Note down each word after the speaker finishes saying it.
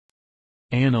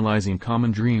Analyzing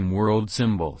common dream world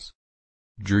symbols.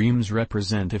 Dreams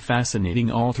represent a fascinating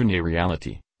alternate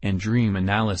reality, and dream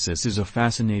analysis is a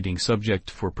fascinating subject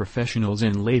for professionals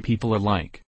and laypeople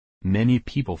alike. Many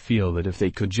people feel that if they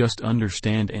could just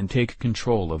understand and take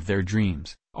control of their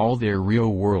dreams, all their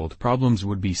real-world problems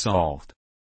would be solved.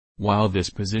 While this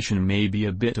position may be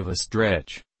a bit of a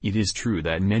stretch, it is true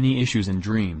that many issues in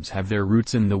dreams have their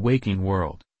roots in the waking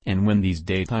world, and when these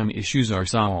daytime issues are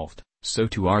solved, so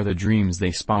too are the dreams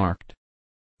they sparked.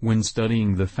 When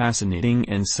studying the fascinating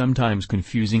and sometimes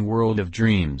confusing world of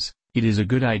dreams, it is a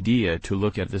good idea to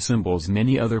look at the symbols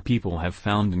many other people have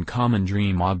found in common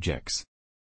dream objects.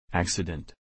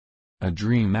 Accident. A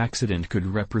dream accident could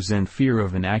represent fear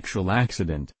of an actual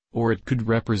accident, or it could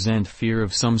represent fear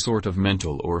of some sort of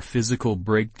mental or physical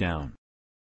breakdown.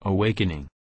 Awakening.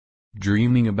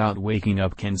 Dreaming about waking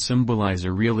up can symbolize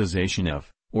a realization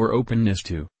of, or openness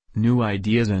to, new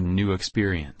ideas and new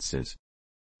experiences.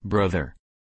 Brother.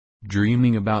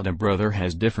 Dreaming about a brother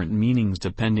has different meanings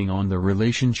depending on the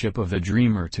relationship of the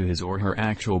dreamer to his or her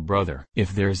actual brother.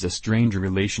 If there's a strained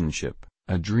relationship,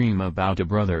 a dream about a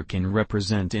brother can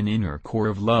represent an inner core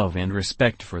of love and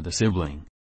respect for the sibling.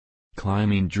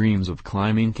 Climbing. Dreams of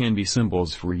climbing can be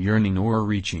symbols for yearning or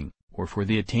reaching, or for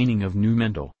the attaining of new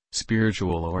mental,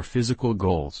 spiritual or physical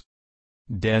goals.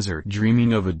 Desert.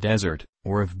 Dreaming of a desert,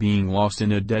 or of being lost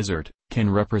in a desert, can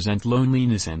represent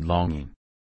loneliness and longing.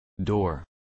 Door.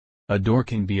 A door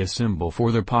can be a symbol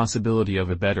for the possibility of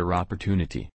a better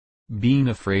opportunity. Being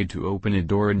afraid to open a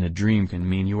door in a dream can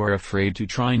mean you are afraid to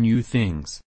try new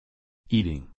things.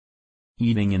 Eating.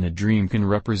 Eating in a dream can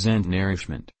represent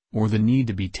nourishment, or the need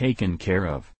to be taken care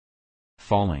of.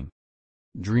 Falling.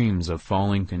 Dreams of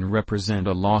falling can represent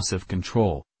a loss of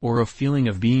control, or a feeling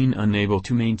of being unable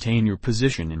to maintain your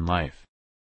position in life.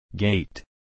 Gate.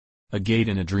 A gate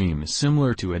in a dream is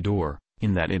similar to a door,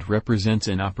 in that it represents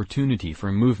an opportunity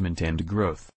for movement and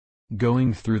growth.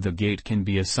 Going through the gate can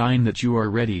be a sign that you are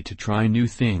ready to try new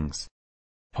things.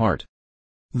 Heart.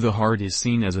 The heart is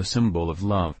seen as a symbol of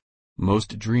love.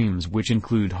 Most dreams which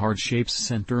include heart shapes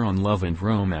center on love and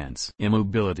romance.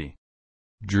 Immobility.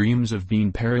 Dreams of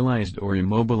being paralyzed or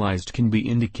immobilized can be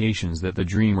indications that the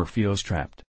dreamer feels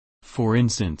trapped. For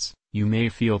instance, you may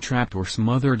feel trapped or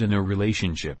smothered in a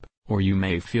relationship, or you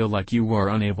may feel like you are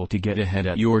unable to get ahead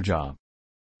at your job.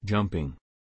 Jumping.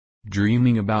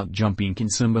 Dreaming about jumping can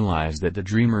symbolize that the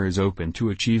dreamer is open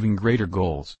to achieving greater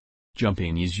goals.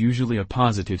 Jumping is usually a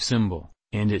positive symbol,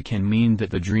 and it can mean that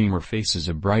the dreamer faces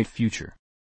a bright future.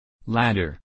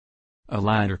 Ladder. A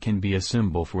ladder can be a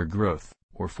symbol for growth,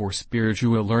 or for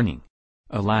spiritual learning.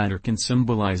 A ladder can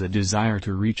symbolize a desire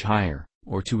to reach higher,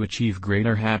 or to achieve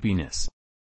greater happiness.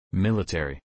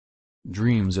 Military.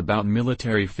 Dreams about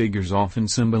military figures often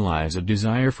symbolize a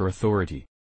desire for authority.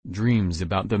 Dreams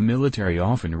about the military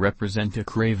often represent a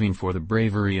craving for the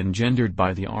bravery engendered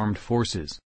by the armed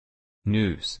forces.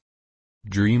 Noose.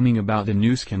 Dreaming about a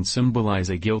noose can symbolize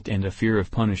a guilt and a fear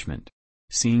of punishment.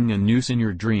 Seeing a noose in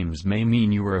your dreams may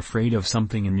mean you are afraid of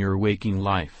something in your waking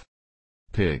life.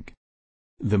 Pig.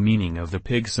 The meaning of the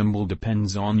pig symbol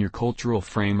depends on your cultural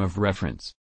frame of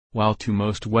reference. While to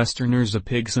most Westerners a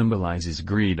pig symbolizes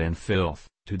greed and filth,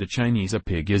 to the Chinese a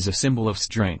pig is a symbol of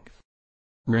strength.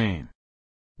 Rain.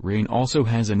 Rain also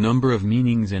has a number of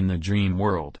meanings in the dream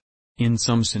world. In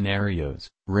some scenarios,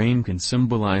 rain can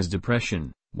symbolize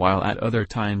depression, while at other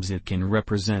times it can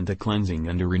represent a cleansing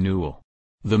and a renewal.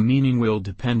 The meaning will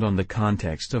depend on the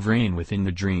context of rain within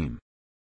the dream.